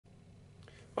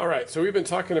All right, so we've been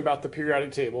talking about the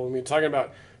periodic table, and we've been talking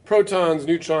about protons,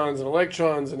 neutrons, and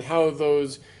electrons, and how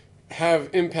those have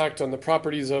impact on the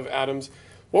properties of atoms.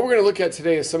 What we're going to look at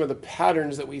today is some of the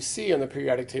patterns that we see on the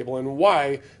periodic table and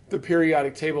why the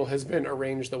periodic table has been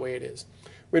arranged the way it is.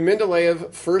 When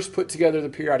Mendeleev first put together the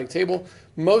periodic table,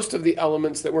 most of the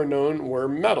elements that were known were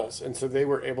metals, and so they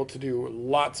were able to do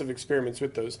lots of experiments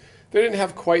with those. They didn't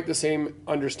have quite the same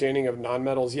understanding of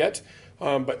nonmetals yet,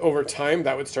 but over time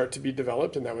that would start to be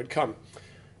developed and that would come.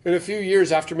 In a few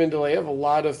years after Mendeleev, a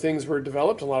lot of things were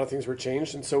developed, a lot of things were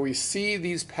changed, and so we see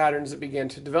these patterns that began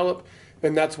to develop,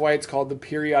 and that's why it's called the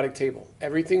periodic table.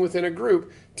 Everything within a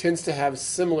group tends to have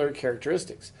similar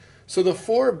characteristics. So the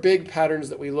four big patterns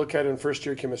that we look at in first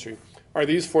year chemistry are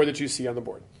these four that you see on the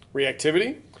board: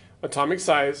 reactivity, atomic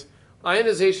size,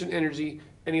 ionization energy,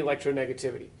 and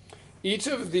electronegativity. Each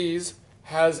of these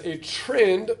has a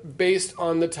trend based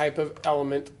on the type of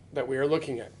element that we are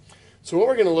looking at. So what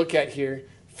we're going to look at here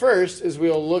first is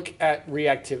we'll look at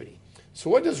reactivity. So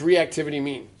what does reactivity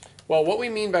mean? Well, what we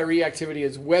mean by reactivity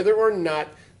is whether or not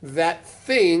that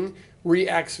thing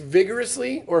reacts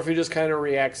vigorously or if it just kind of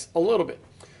reacts a little bit.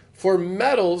 For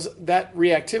metals, that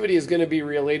reactivity is going to be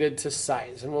related to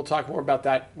size, and we'll talk more about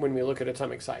that when we look at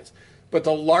atomic size. But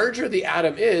the larger the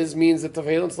atom is means that the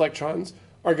valence electrons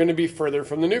are going to be further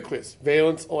from the nucleus,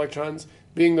 valence electrons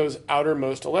being those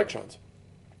outermost electrons.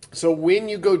 So when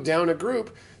you go down a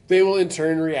group, they will in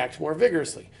turn react more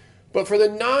vigorously. But for the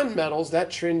nonmetals, that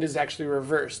trend is actually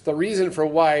reversed. The reason for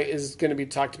why is going to be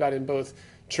talked about in both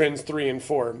trends 3 and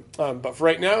 4. But for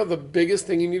right now, the biggest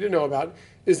thing you need to know about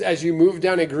is as you move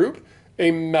down a group,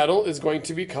 a metal is going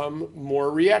to become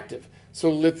more reactive. So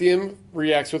lithium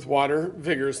reacts with water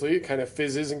vigorously. It kind of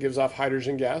fizzes and gives off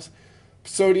hydrogen gas.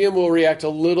 Sodium will react a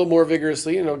little more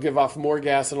vigorously and it'll give off more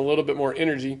gas and a little bit more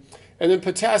energy. And then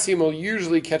potassium will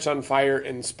usually catch on fire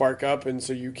and spark up, and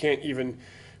so you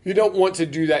don't want to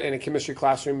do that in a chemistry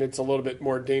classroom. It's a little bit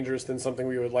more dangerous than something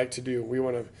we would like to do.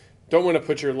 Don't want to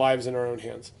put your lives in our own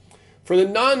hands. For the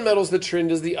nonmetals, the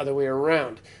trend is the other way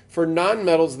around. For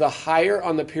nonmetals, the higher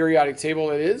on the periodic table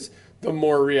it is, the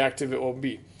more reactive it will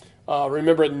be.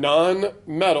 Remember,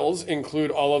 nonmetals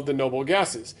include all of the noble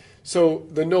gases. So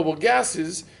the noble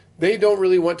gases, they don't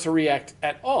really want to react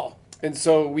at all. And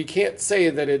so we can't say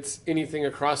that it's anything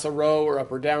across a row or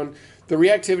up or down. The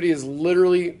reactivity is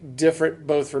literally different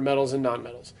both for metals and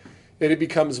nonmetals. It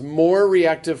becomes more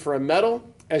reactive for a metal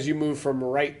as you move from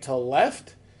right to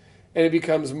left, and it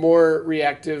becomes more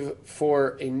reactive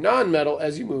for a nonmetal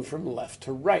as you move from left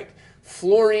to right.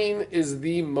 Fluorine is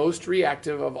the most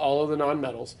reactive of all of the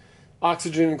nonmetals.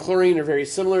 Oxygen and chlorine are very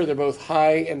similar. They're both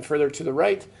high and further to the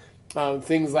right.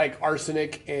 Things like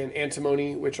arsenic and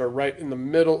antimony, which are right in the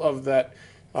middle of that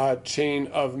chain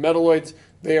of metalloids,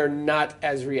 they are not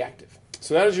as reactive.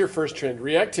 So that is your first trend.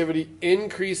 Reactivity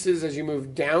increases as you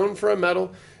move down for a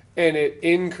metal, and it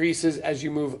increases as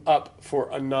you move up for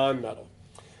a nonmetal.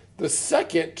 The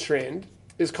second trend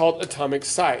is called atomic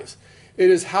size. It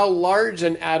is how large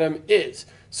an atom is.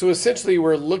 So essentially,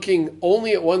 we're looking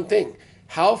only at one thing.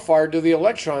 How far do the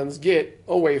electrons get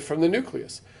away from the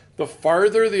nucleus? The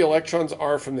farther the electrons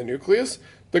are from the nucleus,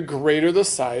 the greater the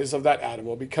size of that atom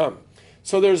will become.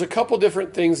 So there's a couple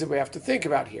different things that we have to think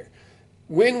about here.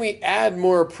 When we add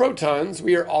more protons,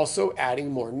 we are also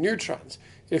adding more neutrons.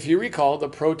 If you recall, the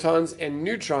protons and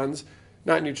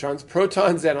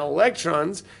protons and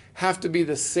electrons have to be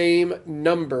the same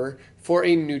number for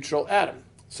a neutral atom.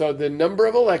 So the number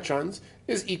of electrons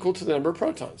is equal to the number of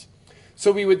protons.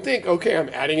 So we would think, okay, I'm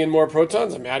adding in more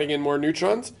protons, I'm adding in more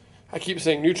neutrons. I keep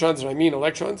saying neutrons and I mean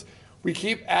electrons. We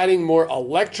keep adding more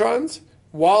electrons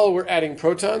while we're adding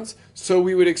protons, so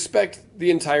we would expect the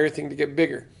entire thing to get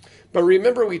bigger. But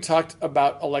remember, we talked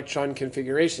about electron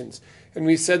configurations, and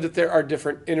we said that there are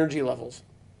different energy levels.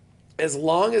 As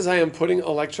long as I am putting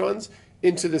electrons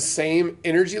into the same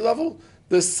energy level,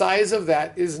 the size of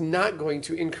that is not going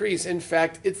to increase. In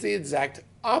fact, it's the exact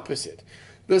opposite.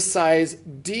 The size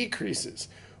decreases.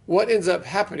 What ends up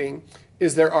happening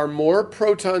is there are more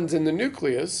protons in the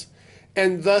nucleus,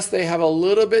 and thus they have a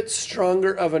little bit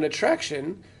stronger of an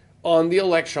attraction on the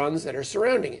electrons that are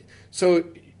surrounding it. So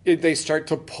they start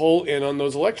to pull in on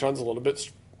those electrons a little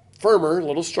bit firmer, a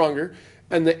little stronger,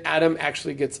 and the atom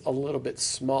actually gets a little bit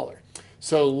smaller.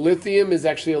 So lithium is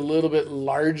actually a little bit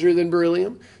larger than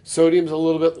beryllium. Sodium is a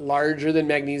little bit larger than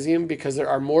magnesium because there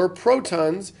are more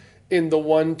protons in the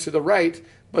one to the right,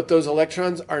 but those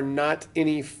electrons are not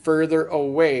any further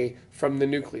away from the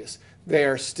nucleus. They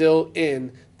are still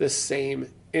in the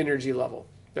same energy level,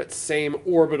 that same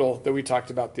orbital that we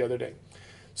talked about the other day.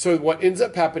 So what ends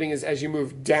up happening is as you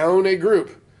move down a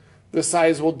group, the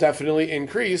size will definitely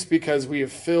increase because we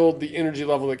have filled the energy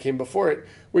level that came before it,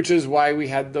 which is why we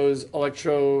had those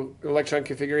electron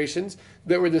configurations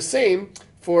that were the same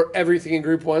for everything in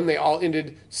group 1. They all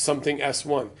ended something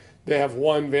S1. They have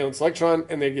one valence electron,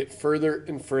 and they get further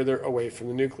and further away from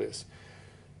the nucleus.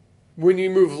 When you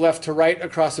move left to right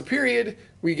across a period,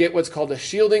 we get what's called a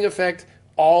shielding effect.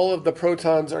 All of the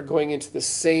protons are going into the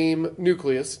same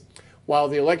nucleus, while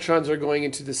the electrons are going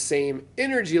into the same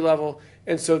energy level,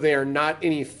 and so they are not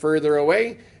any further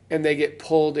away, and they get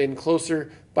pulled in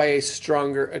closer by a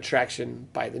stronger attraction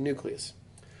by the nucleus.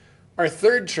 Our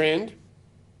third trend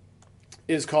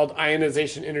is called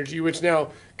ionization energy, which now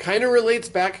kind of relates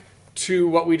back to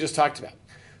what we just talked about.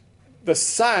 The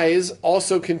size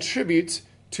also contributes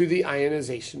to the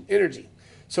ionization energy.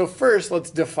 So first,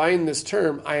 let's define this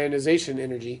term, ionization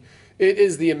energy. It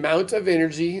is the amount of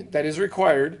energy that is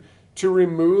required to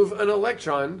remove an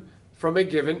electron from a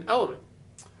given element,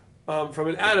 from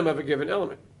an atom of a given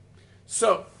element.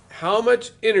 So how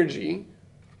much energy,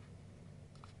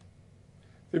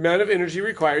 the amount of energy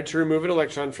required to remove an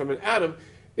electron from an atom,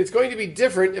 it's going to be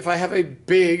different if I have a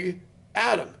big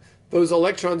atom. Those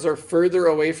electrons are further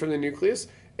away from the nucleus,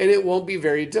 and it won't be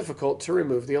very difficult to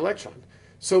remove the electron.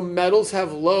 So metals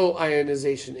have low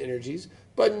ionization energies,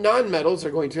 but nonmetals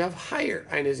are going to have higher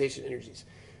ionization energies.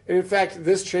 And in fact,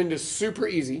 this trend is super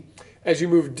easy. As you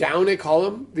move down a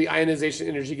column, the ionization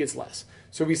energy gets less.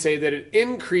 So we say that it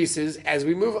increases as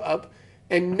we move up.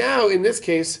 And now in this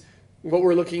case, what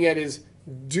we're looking at is,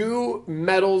 do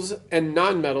metals and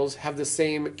nonmetals have the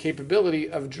same capability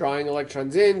of drawing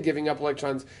electrons in, giving up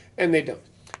electrons? And they don't.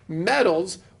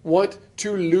 Metals want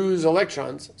to lose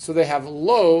electrons, so they have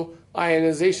low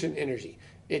ionization energy.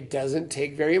 It doesn't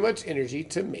take very much energy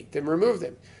to make them remove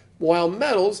them. While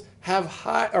metals have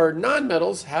high, or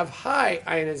nonmetals have high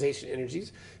ionization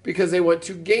energies because they want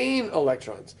to gain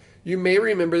electrons. You may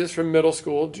remember this from middle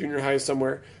school, junior high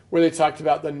somewhere, where they talked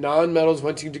about the nonmetals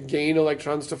wanting to gain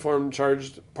electrons to form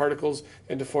charged particles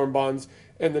and to form bonds,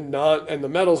 and the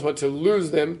metals want to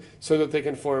lose them so that they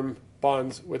can form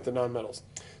bonds with the nonmetals.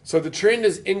 So the trend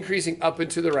is increasing up and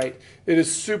to the right. It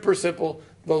is super simple.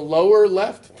 The lower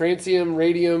left, francium,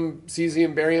 radium,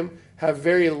 cesium, barium, have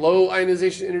very low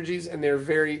ionization energies, and they're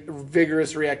very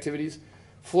vigorous reactivities.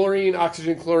 Fluorine,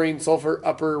 oxygen, chlorine, sulfur,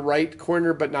 upper right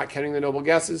corner, but not counting the noble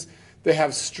gases. They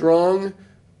have strong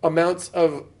amounts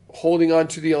of holding on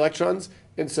to the electrons,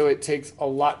 and so it takes a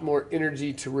lot more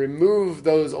energy to remove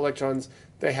those electrons.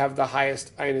 They have the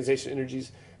highest ionization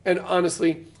energies. And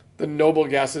honestly, the noble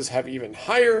gases have even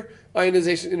higher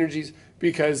ionization energies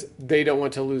because they don't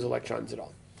want to lose electrons at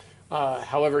all.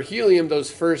 However, helium,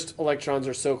 those first electrons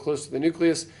are so close to the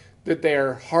nucleus that they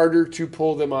are harder to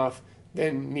pull them off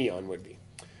than neon would be.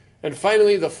 And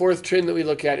finally, the fourth trend that we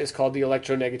look at is called the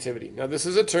electronegativity. Now, this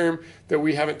is a term that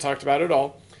we haven't talked about at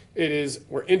all.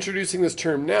 We're introducing this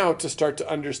term now to start to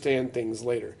understand things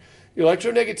later.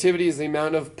 Electronegativity is the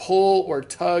amount of pull or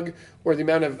tug or the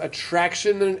amount of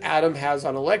attraction that an atom has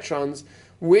on electrons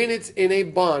when it's in a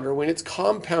bond or when it's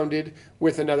compounded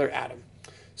with another atom.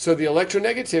 So the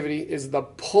electronegativity is the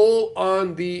pull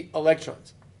on the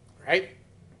electrons, right?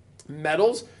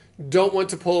 Metals don't want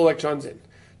to pull electrons in.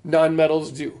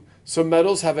 Nonmetals do. So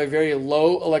metals have a very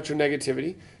low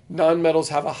electronegativity. Nonmetals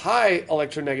have a high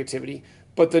electronegativity,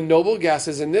 but the noble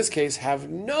gases in this case have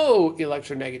no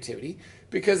electronegativity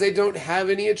because they don't have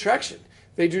any attraction.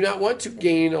 They do not want to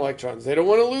gain electrons. They don't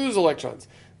want to lose electrons.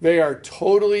 They are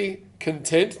totally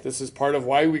content. This is part of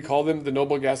why we call them the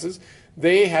noble gases.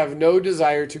 They have no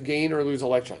desire to gain or lose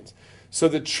electrons. So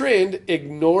the trend,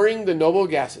 ignoring the noble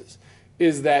gases,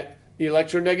 is that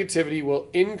electronegativity will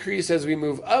increase as we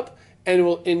move up and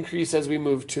will increase as we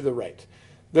move to the right.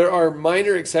 There are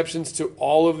minor exceptions to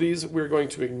all of these. We're going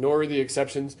to ignore the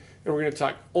exceptions, and we're going to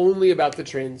talk only about the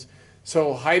trends.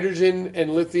 So hydrogen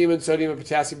and lithium and sodium and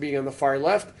potassium being on the far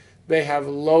left, they have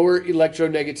lower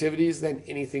electronegativities than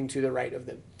anything to the right of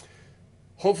them.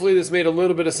 Hopefully this made a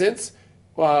little bit of sense.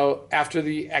 After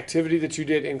the activity that you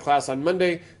did in class on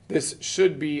Monday, this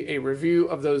should be a review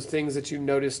of those things that you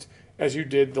noticed as you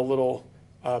did the little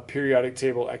periodic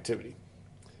table activity.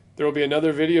 There will be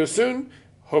another video soon.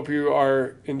 Hope you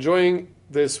are enjoying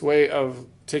this way of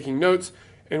taking notes,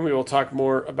 and we will talk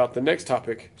more about the next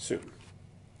topic soon.